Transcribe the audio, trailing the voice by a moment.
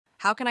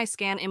How can I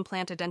scan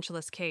implant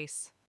edentulous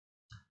case?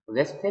 The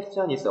next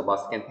question is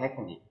about scan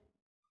technique.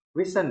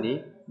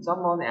 Recently,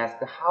 someone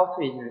asked how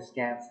to easily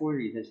scan full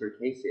residential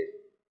cases.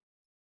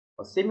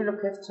 A similar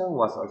question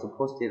was also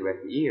posted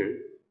last year,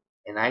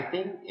 and I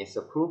think it's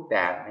a proof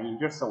that many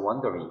users are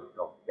wondering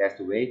the best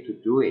way to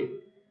do it.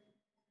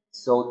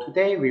 So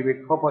today we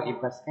will cover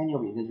implant scanning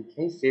of residential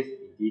cases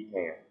in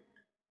detail.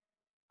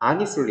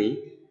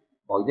 Honestly,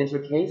 a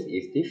residential case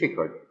is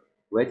difficult,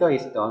 whether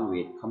it's done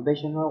with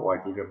conventional or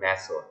digital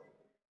method.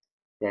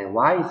 Then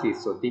why is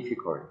it so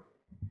difficult?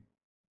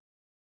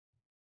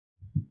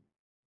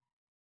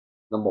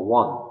 Number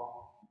one,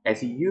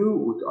 as you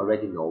would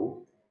already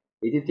know,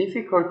 it is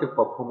difficult to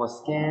perform a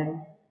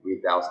scan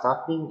without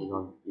stopping in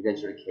an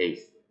eventual case.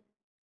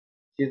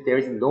 Since there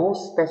is no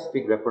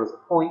specific reference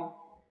point,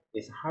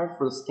 it's hard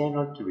for the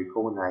scanner to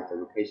recognize the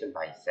location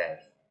by itself.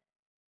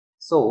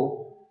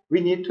 So,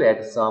 we need to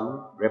add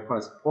some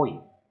reference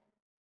point.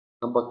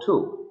 Number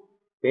two,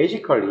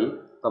 basically,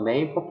 the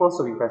main purpose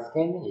of implant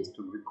scanning is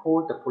to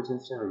record the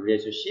positional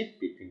relationship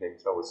between the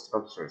internal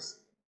structures.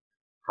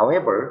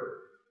 However,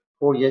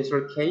 for the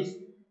usual case,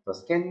 the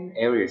scanning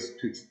area is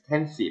too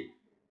extensive,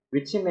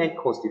 which may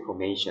cause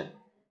deformation.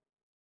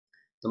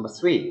 Number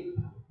three,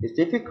 it's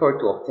difficult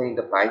to obtain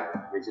the right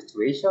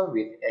registration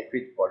with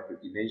accurate vertical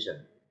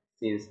dimension,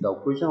 since the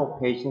occlusion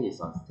of patient is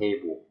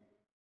unstable.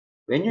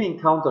 When you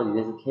encounter an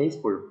initial case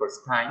for the first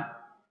time,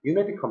 you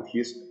may be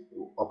confused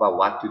about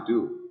what to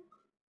do.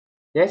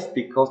 That's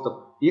because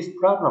these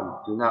problems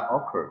do not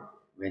occur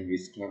when we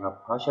scan a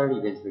partially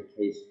identical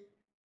case.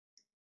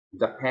 In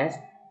the past,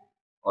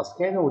 a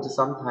scanner would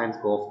sometimes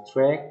go off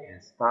track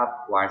and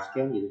stop while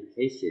scanning the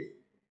cases,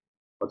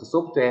 but the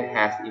software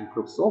has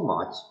improved so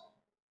much,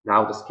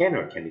 now the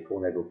scanner can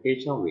recognize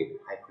location with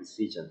high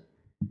precision.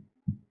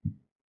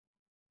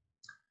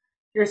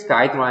 Here's a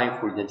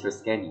guideline for dental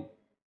scanning.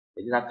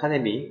 The Medit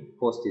Academy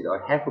posted a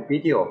helpful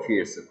video a few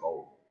years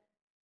ago.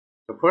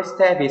 The first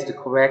step is to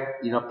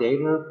correct enough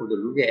data for the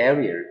Ruby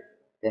area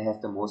that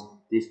has the most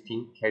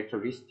distinct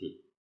characteristic.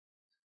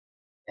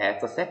 As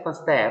the second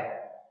step,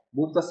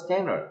 move the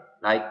scanner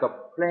like a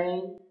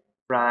plane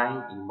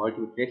flying in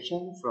multiple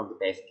directions from the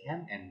base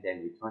camp and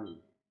then returning.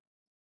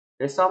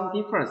 There's some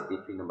difference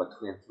between number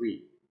 2 and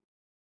 3.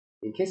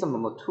 In case of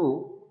number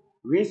 2,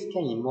 we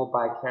scan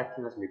immobile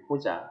keratinous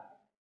mucosa,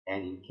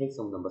 and in case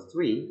of number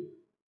 3,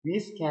 we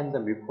scan the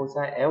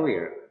mucosa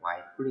area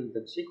while pulling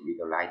the cheek with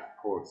the light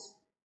pulse.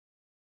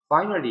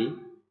 Finally,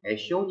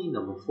 as shown in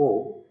number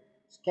 4,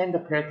 scan the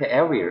palatal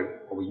area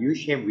of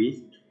U-shaped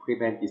width to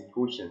prevent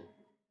distortion.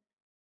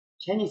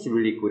 Chen is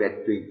really good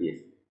at doing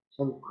this.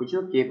 Chen, could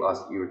you give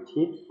us your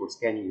tips for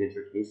scanning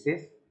dental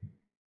cases?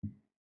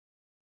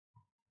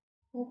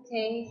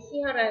 Okay,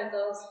 here are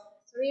the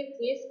three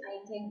tips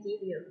I can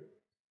give you.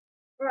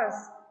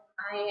 First,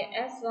 I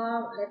add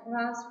some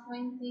reference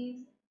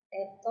points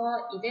at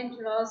the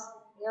edentulous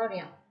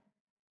area.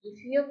 If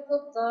you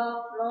put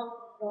the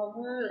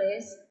global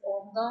list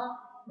on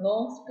the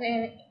long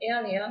span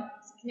area,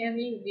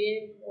 scanning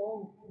will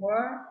go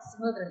more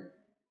smoothly.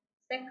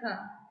 Second,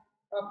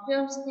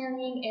 perform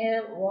scanning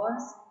at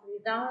once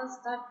without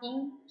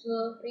stopping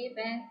to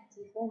prevent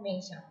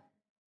deformation.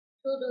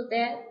 To do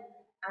that,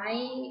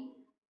 I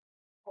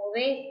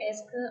always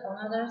ask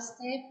another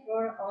step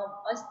for an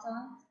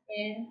assistant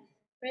and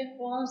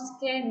perform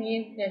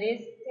scanning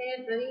very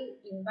stably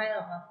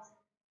environment.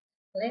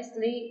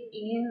 Lastly,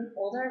 in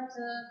order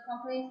to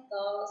complete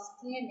the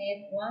scan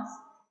at once,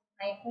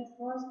 I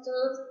prefer to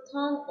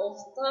turn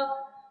off the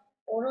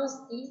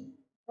autosys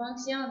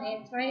function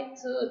and try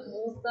to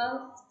move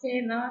the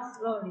scanner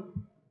slowly.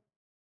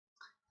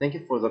 Thank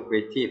you for the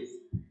great tips.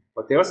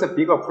 But there's a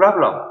bigger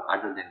problem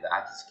other than the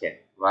IT scan,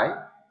 right?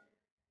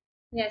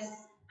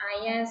 Yes,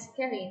 I am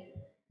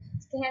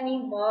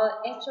scanning,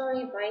 but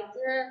actually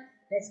vital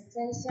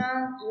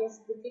registration is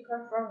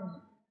difficult for me.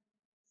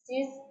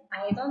 Since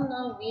I don't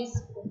know which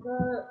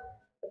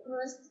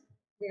occurrence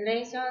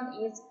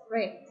relation is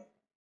correct.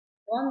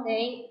 One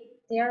day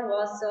there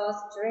was a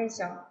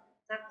situation.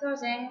 Dr.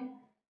 Zhang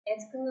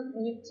asked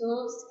me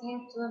to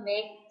scan to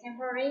make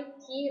temporary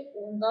key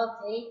on the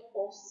day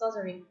of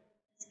surgery.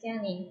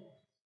 Scanning.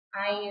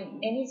 I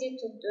managed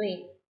to do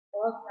it,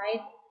 but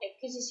right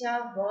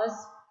acquisition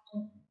was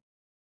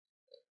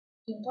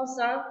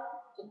impossible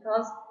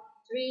because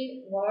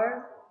there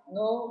were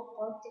no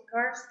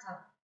vertical stuff.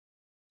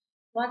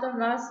 What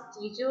on earth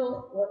did you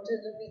want to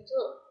do me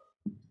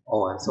too?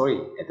 Oh, I'm sorry.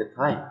 At the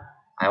time,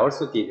 I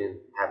also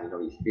didn't have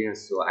enough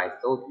experience, so I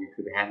thought you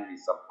could handle it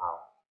somehow.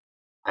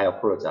 I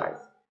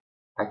apologize.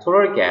 I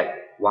totally get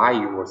why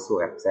you were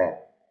so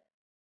upset.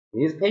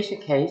 In this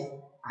patient case,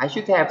 I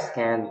should have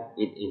scanned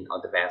it in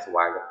advance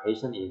while the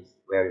patient is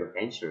wearing a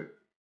denture,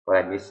 but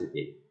I missed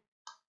it.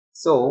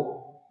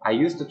 So, I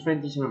used the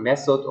traditional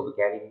method of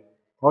getting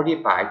 30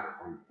 bites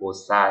on both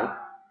sides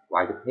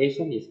while the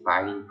patient is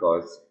biting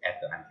guards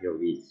at the anterior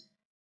ridge.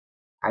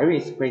 I will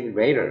explain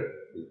later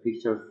with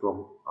pictures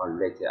from a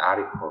related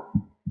article.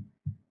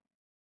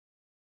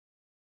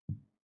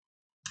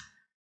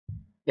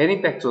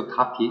 Getting back to the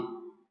topic,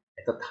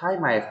 At the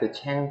time I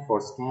asked Chan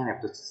for scan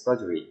after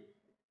surgery.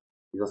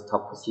 It was a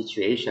tough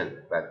situation,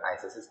 but I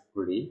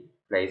successfully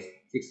placed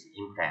 6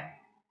 implants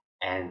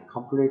and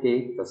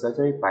completed the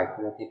surgery by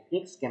connecting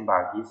fixed scan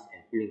bodies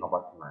and filling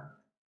abutment.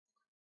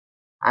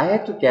 I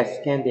had to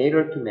get scan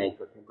data to make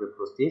a temporary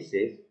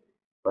prosthesis,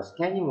 but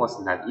scanning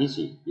was not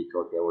easy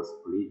because there was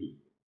bleeding.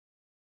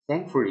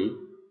 Thankfully,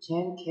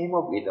 Chen came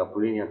up with a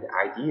brilliant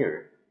idea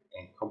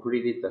and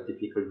completed the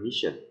difficult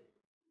mission.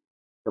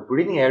 The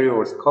bleeding area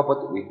was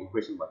covered with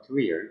impression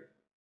material,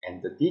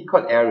 and the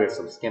decut areas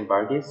of scan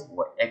bodies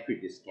were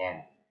accurately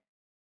scanned.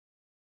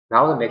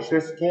 Now the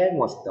maxillary scan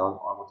was done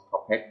almost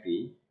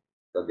perfectly.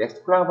 The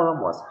next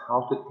problem was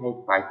how to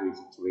take bite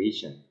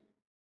registration.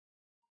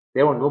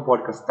 There were no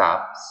vertical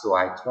stops, so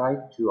I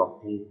tried to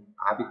obtain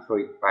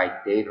arbitrary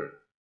bite data.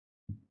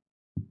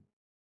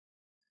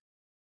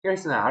 Here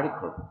is an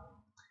article.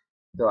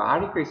 The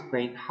article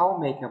explained how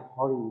making a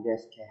body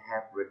index can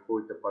help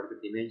record the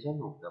vertical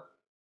dimension of the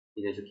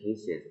individual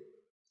cases,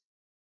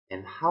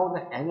 and how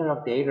the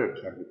analog data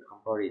can be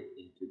converted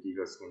into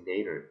digital scan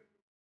data.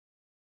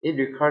 It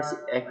requires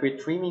accurate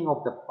trimming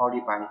of the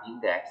body by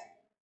index,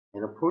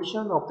 and a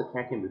portion of the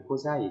connecting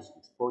mucosa is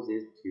exposed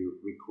to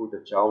record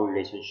the jaw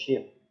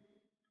relationship.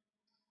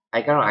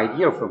 I got an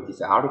idea from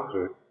this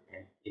article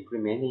and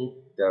implemented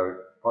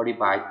the body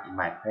bite in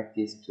my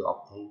practice to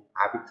obtain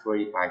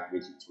arbitrary bite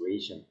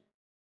registration.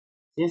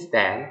 Since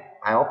then,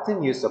 I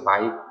often use the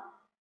bite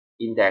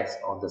index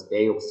on the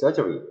day of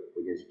surgery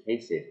for these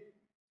cases.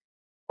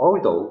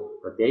 Although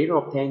the data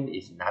obtained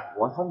is not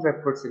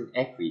 100%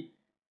 accurate,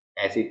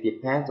 as it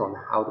depends on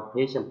how the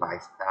patient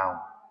bites down.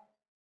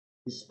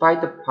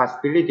 Despite the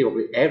possibility of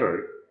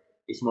error,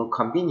 it's more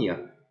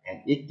convenient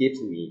and it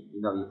gives me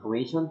enough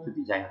information to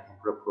design a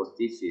temporal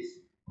prosthesis.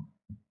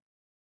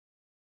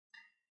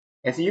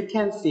 As you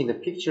can see in the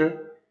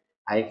picture,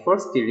 I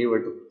first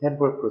delivered the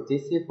temporal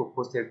prosthesis for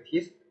posterior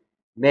teeth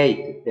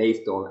made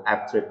based on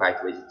arbitrary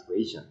bite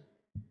registration.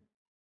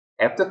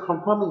 After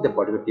confirming the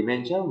vertical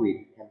dimension with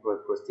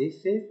temporal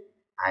prosthesis,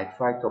 I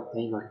tried to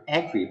obtain an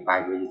accurate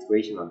bite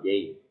registration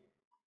again.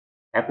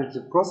 After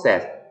the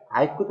process,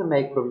 I could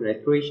make provisional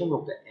restoration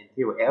of the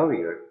anterior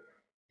area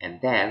and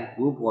then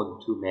move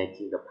on to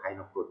making the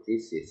final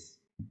prosthesis.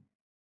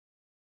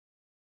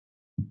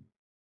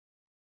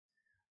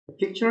 The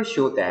picture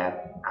shows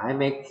that I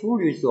make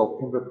full use of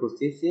temporal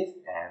prosthesis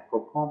and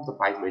perform the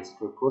bite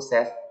registration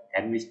process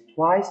at least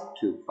twice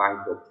to find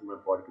the optimal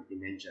vertical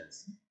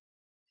dimensions.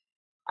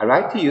 I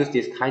like to use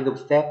this kind of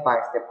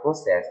step-by-step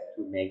process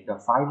to make the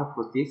final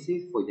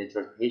prosthesis for the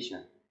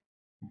patient.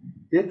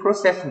 This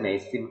process may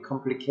seem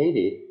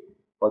complicated,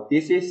 but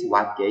this is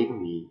what gave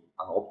me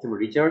an optimal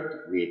result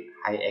with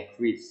high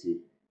accuracy,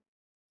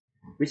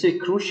 which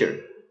is crucial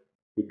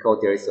because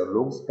there is a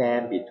long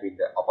span between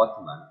the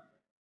abutment,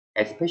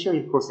 especially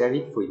in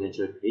prosthetic for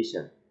injured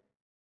patients.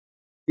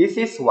 This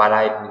is what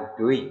I've been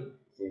doing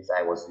since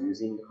I was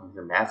using the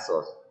computer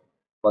methods,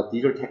 but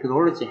digital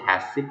technology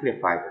has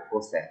simplified the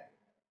process.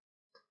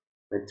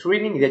 When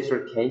treating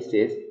individual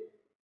cases,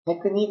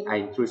 technique I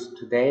introduced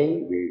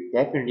today will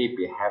definitely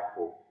be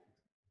helpful.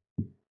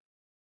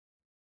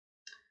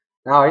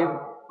 Now I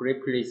will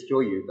briefly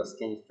show you the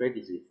scanning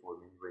strategy for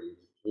memory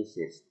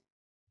cases.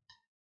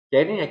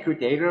 Getting accurate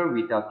data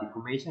without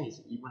deformation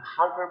is even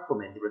harder for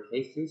mandibular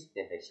cases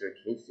than maxillary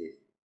cases.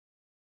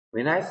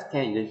 When I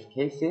scan these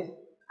cases,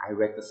 I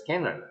rec the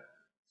scanner,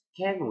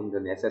 scan on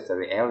the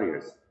necessary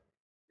areas.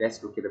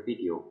 Let's look at the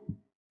video.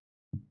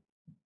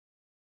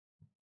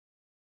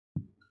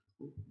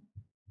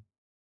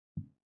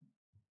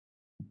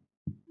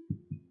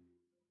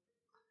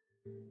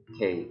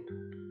 Okay,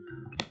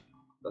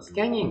 the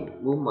scanning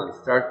movement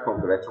starts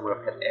from the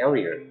retromolar pad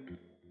area,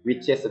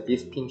 which has a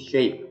distinct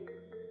shape.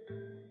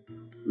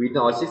 With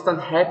the assistant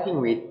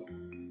helping with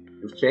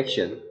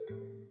abstraction,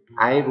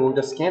 I roll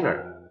the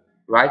scanner,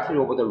 right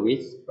over the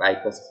wrist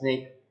like a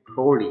snake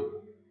crawling.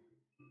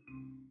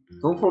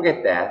 Don't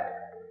forget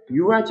that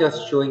you are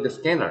just showing the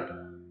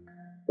scanner,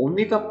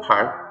 only the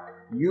part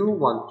you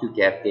want to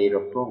get data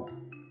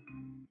from.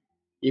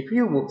 If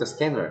you move the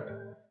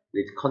scanner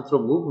with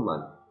control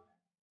movement,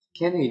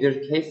 scanning either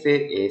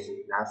cases is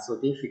not so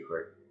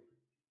difficult.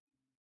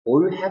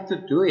 All you have to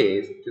do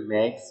is to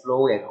make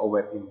slow and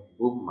overlapping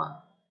movement.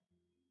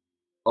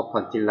 Up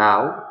until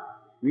now,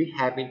 we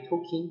have been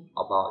talking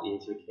about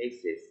initial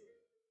cases.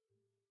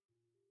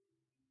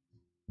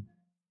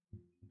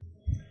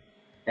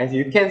 As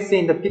you can see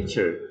in the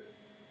picture,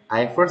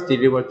 I first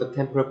delivered the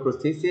temporal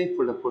prosthesis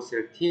for the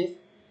posterior teeth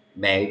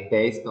made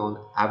based on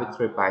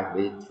arbitrary bite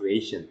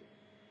registration.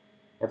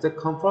 After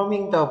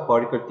confirming the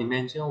vertical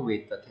dimension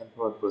with the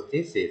temporal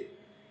prosthesis,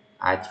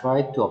 I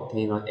tried to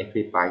obtain an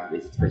accurate bite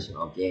registration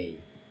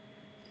again.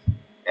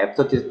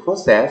 After this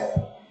process,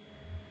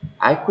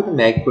 I could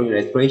make full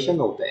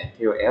restoration of the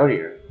anterior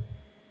area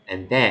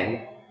and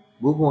then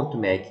move on to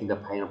making the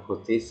final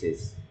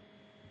prosthesis.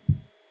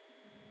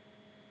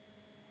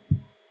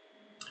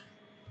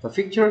 The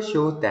picture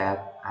shows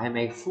that I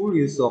make full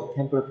use of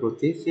temporal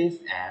prosthesis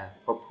and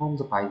perform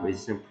the bite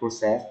registration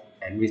process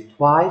and read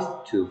twice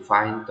to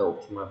find the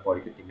optimal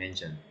body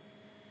dimension.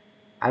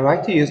 I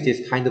like to use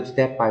this kind of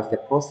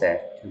step-by-step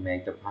process to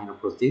make the final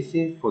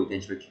prosthesis for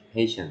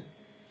identification.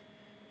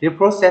 The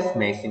process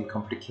may seem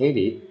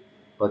complicated,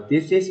 but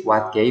this is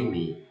what gave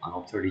me an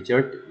optimal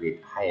result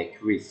with high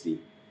accuracy,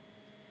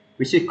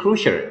 which is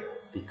crucial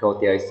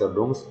because there is a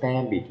long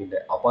span between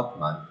the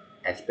abutment,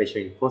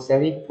 especially in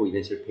prosthetic for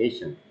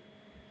identification.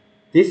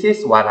 This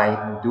is what I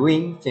have been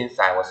doing since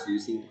I was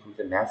using the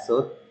computer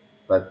method,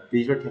 but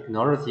digital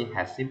technology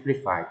has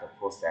simplified the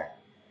process.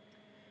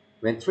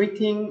 When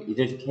treating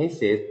identity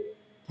cases,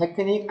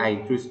 technique I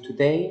introduced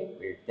today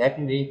will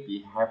definitely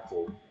be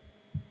helpful.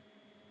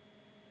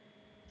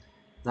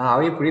 Now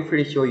I will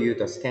briefly show you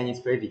the scanning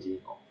strategy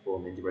for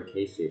mandibular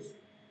cases.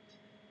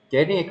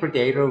 Getting accurate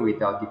data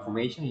without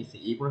deformation is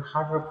even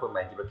harder for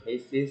mandibular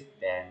cases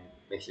than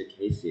facial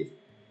cases.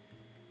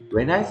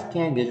 When I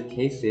scan digital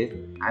cases,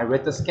 I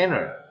let the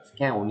scanner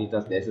scan only the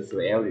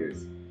necessary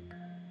areas.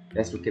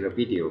 Let's look at a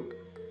video.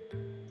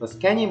 The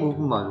scanning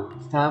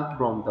movement starts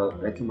from the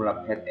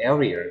reticular pad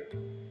area,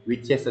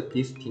 which has a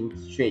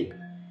distinct shape,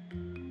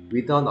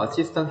 with an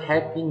assistant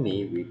helping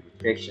me with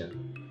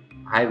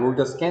retraction. I roll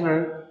the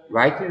scanner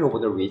right over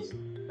the ridge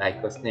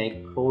like a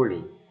snake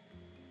crawling.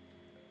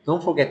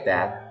 Don't forget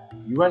that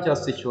you are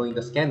just showing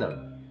the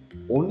scanner,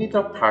 only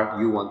the part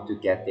you want to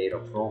get data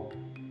from.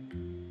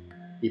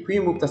 If we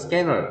move the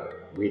scanner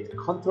with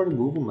controlled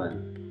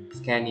movement,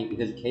 scanning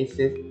either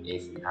cases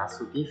is not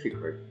so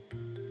difficult.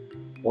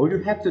 All you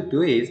have to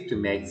do is to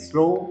make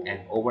slow and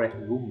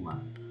overlapping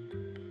movement.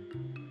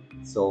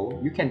 So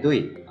you can do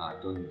it.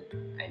 Don't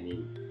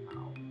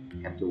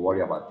have to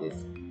worry about this.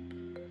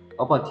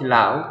 Up until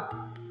now,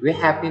 we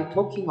have been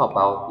talking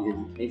about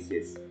identity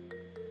cases.